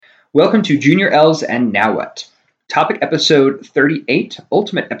Welcome to Junior L's and Now What? Topic episode 38,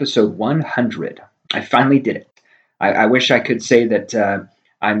 ultimate episode 100. I finally did it. I wish I could say that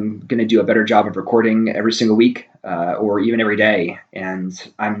I'm going to do a better job of recording every single week or even every day,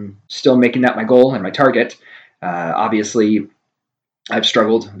 and I'm still making that my goal and my target. Obviously, I've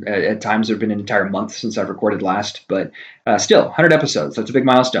struggled. At times, there have been an entire month since I've recorded last, but still, 100 episodes. That's a big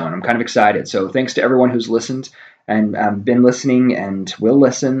milestone. I'm kind of excited. So thanks to everyone who's listened and been listening and will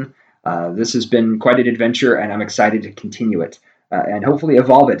listen. This has been quite an adventure, and I'm excited to continue it and hopefully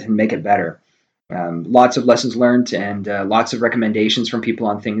evolve it and make it better. Lots of lessons learned and lots of recommendations from people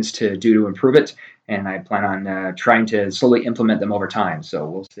on things to do to improve it, and I plan on trying to slowly implement them over time, so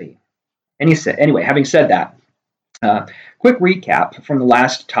we'll see. Anyway, having said that, quick recap from the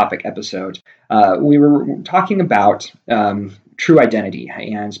last topic episode. We were talking about true identity,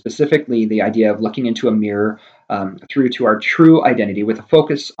 and specifically the idea of looking into a mirror through to our true identity with a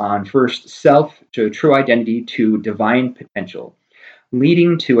focus on first self to true identity to divine potential,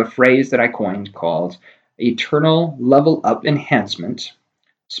 leading to a phrase that I coined called eternal level up enhancement,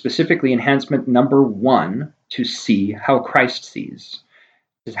 specifically enhancement number 1, to see how Christ sees,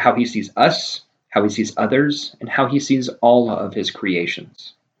 how he sees us, how he sees others, and how he sees all of his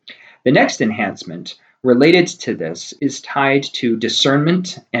creations. The next enhancement related to this is tied to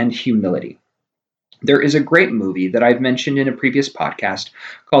discernment and humility. There is a great movie that I've mentioned in a previous podcast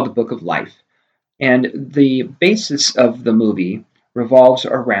called The Book of Life, and the basis of the movie revolves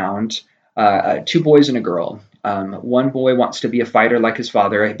around two boys and a girl. One boy wants to be a fighter like his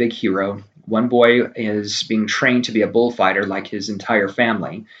father, a big hero. One boy is being trained to be a bullfighter like his entire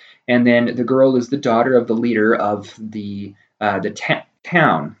family. And then the girl is the daughter of the leader of the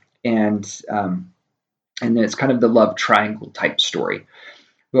town, and then it's kind of the love triangle type story.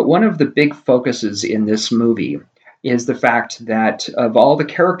 But one of the big focuses in this movie is the fact that of all the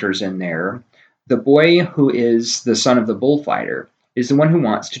characters in there, the boy who is the son of the bullfighter is the one who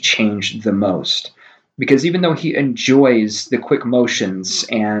wants to change the most. Because even though he enjoys the quick motions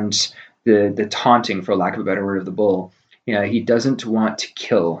and the taunting, for lack of a better word, of the bull, he doesn't want to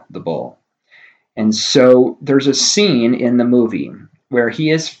kill the bull. And so there's a scene in the movie where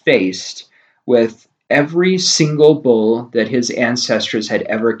he is faced with every single bull that his ancestors had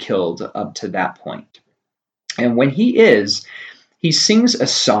ever killed up to that point. And when he sings a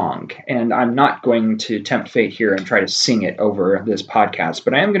song, and I'm not going to tempt fate here and try to sing it over this podcast,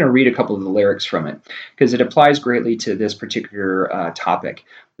 but I am going to read a couple of the lyrics from it because it applies greatly to this particular topic.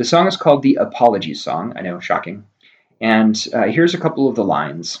 The song is called the Apology Song. I know, shocking. And here's a couple of the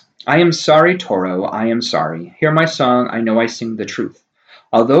lines. I am sorry, Toro, I am sorry. Hear my song, I know I sing the truth.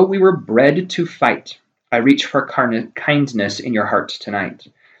 Although we were bred to fight, I reach for kindness in your heart tonight.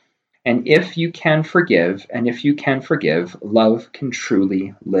 And if you can forgive, love can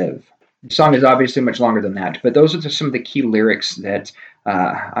truly live. The song is obviously much longer than that, but those are some of the key lyrics that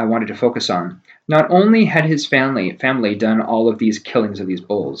I wanted to focus on. Not only had his family done all of these killings of these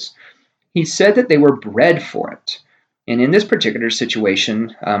bulls, he said that they were bred for it. And in this particular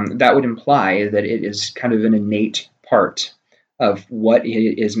situation, that would imply that it is kind of an innate part of what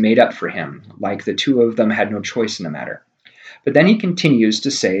is made up for him, like the two of them had no choice in the matter. But then he continues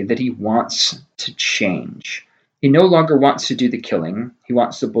to say that he wants to change. He no longer wants to do the killing. He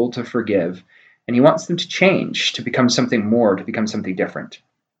wants the bull to forgive, and he wants them to change, to become something more, to become something different.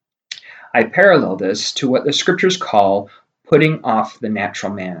 I parallel this to what the scriptures call putting off the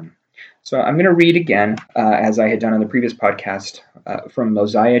natural man. So I'm going to read again, as I had done on the previous podcast, from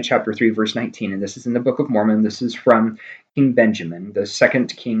Mosiah chapter 3, verse 19, and this is in the Book of Mormon. This is from King Benjamin, the second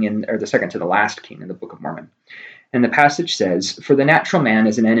to the last king in the Book of Mormon. And the passage says, For the natural man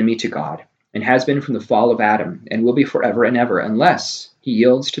is an enemy to God, and has been from the fall of Adam, and will be forever and ever, unless he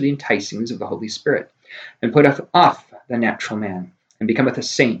yields to the enticings of the Holy Spirit, and putteth off the natural man, and becometh a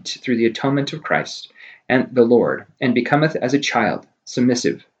saint through the atonement of Christ and the Lord, and becometh as a child,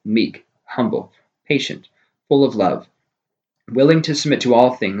 submissive, meek, humble, patient, full of love, willing to submit to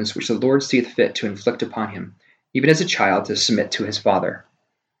all things which the Lord seeth fit to inflict upon him, even as a child to submit to his father.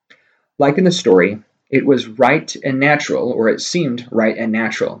 Like in the story, it was right and natural, or it seemed right and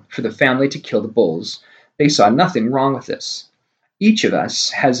natural, for the family to kill the bulls. They saw nothing wrong with this. Each of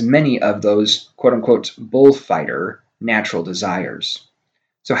us has many of those quote-unquote bullfighter natural desires.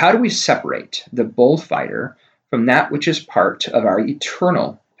 So how do we separate the bullfighter from that which is part of our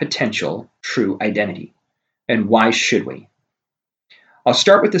eternal potential true identity? And why should we? I'll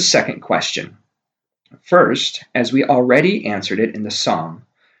start with the second question. First, as we already answered it in the song,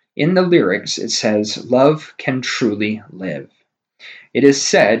 in the lyrics it says, love can truly live. It is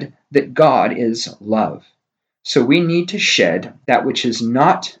said that God is love. So we need to shed that which is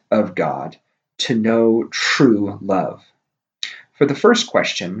not of God to know true love. For the first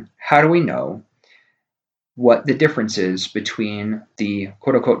question, how do we know what the difference is between the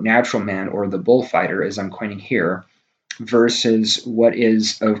quote-unquote natural man, or the bullfighter as I'm coining here, versus what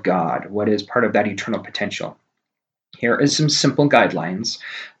is of God, what is part of that eternal potential? Here is some simple guidelines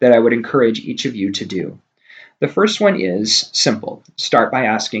that I would encourage each of you to do. The first one is simple. Start by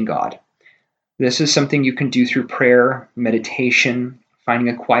asking God. This is something you can do through prayer, meditation, finding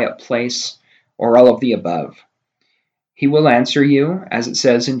a quiet place, or all of the above. He will answer you, as it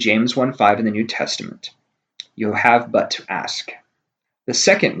says in James 1:5 in the New Testament. You have but to ask. The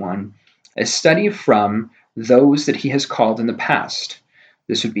second one is study from those that he has called in the past.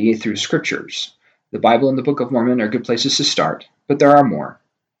 This would be through scriptures. The Bible and the Book of Mormon are good places to start, but there are more.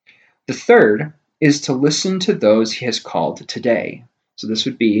 The third is to listen to those he has called today. So this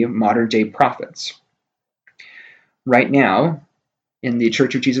would be modern day prophets. Right now, in the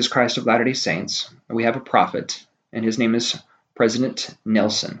Church of Jesus Christ of Latter-day Saints, we have a prophet, and his name is President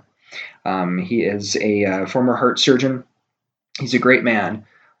Nelson. He is a former heart surgeon. He's a great man,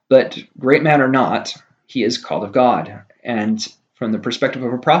 but great man or not, he is called of God. And from the perspective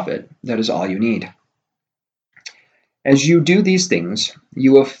of a prophet, that is all you need. As you do these things,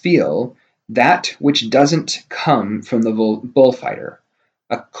 you will feel that which doesn't come from the bullfighter,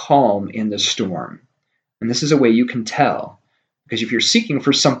 a calm in the storm. And this is a way you can tell, because if you're seeking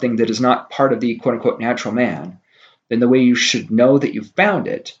for something that is not part of the quote-unquote natural man, then the way you should know that you've found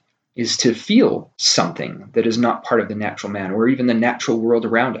it is to feel something that is not part of the natural man, or even the natural world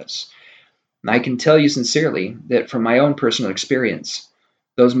around us. And I can tell you sincerely that from my own personal experience,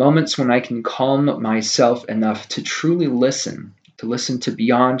 those moments when I can calm myself enough to truly listen, to listen to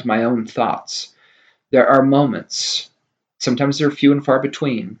beyond my own thoughts, there are moments, sometimes they're few and far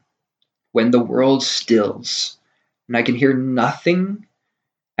between, when the world stills and I can hear nothing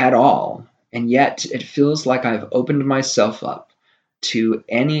at all, and yet it feels like I've opened myself up to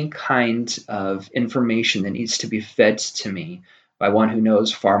any kind of information that needs to be fed to me by one who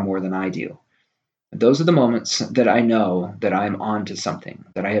knows far more than I do. Those are the moments that I know that I'm onto something,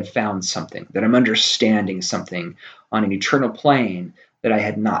 that I have found something, that I'm understanding something on an eternal plane that I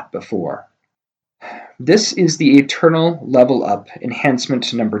had not before. This is the eternal level up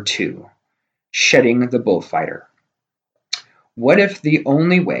enhancement number 2, shedding the bullfighter. What if the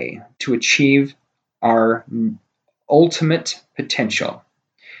only way to achieve our ultimate potential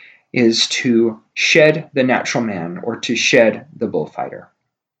is to shed the natural man, or to shed the bullfighter?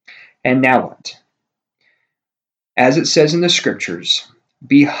 And now what? As it says in the scriptures,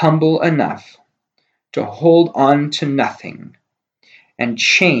 be humble enough to hold on to nothing and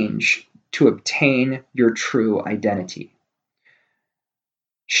change to obtain your true identity.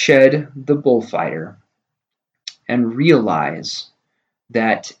 Shed the bullfighter and realize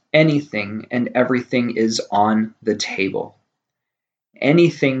that anything and everything is on the table.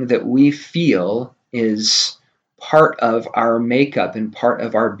 Anything that we feel is part of our makeup and part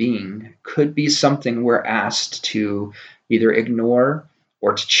of our being could be something we're asked to either ignore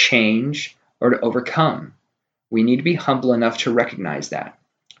or to change or to overcome. We need to be humble enough to recognize that.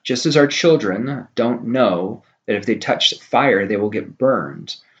 Just as our children don't know that if they touch fire, they will get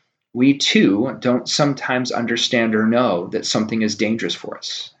burned, we too don't sometimes understand or know that something is dangerous for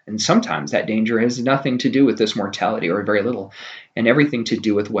us. And sometimes that danger has nothing to do with this mortality, or very little, and everything to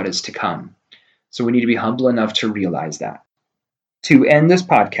do with what is to come. So we need to be humble enough to realize that. To end this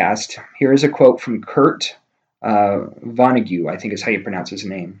podcast, here is a quote from Kurt Vonnegut, I think is how you pronounce his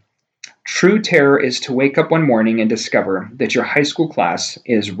name. True terror is to wake up one morning and discover that your high school class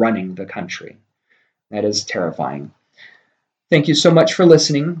is running the country. That is terrifying. Thank you so much for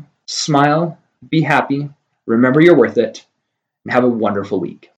listening. Smile, be happy, remember you're worth it, and have a wonderful week.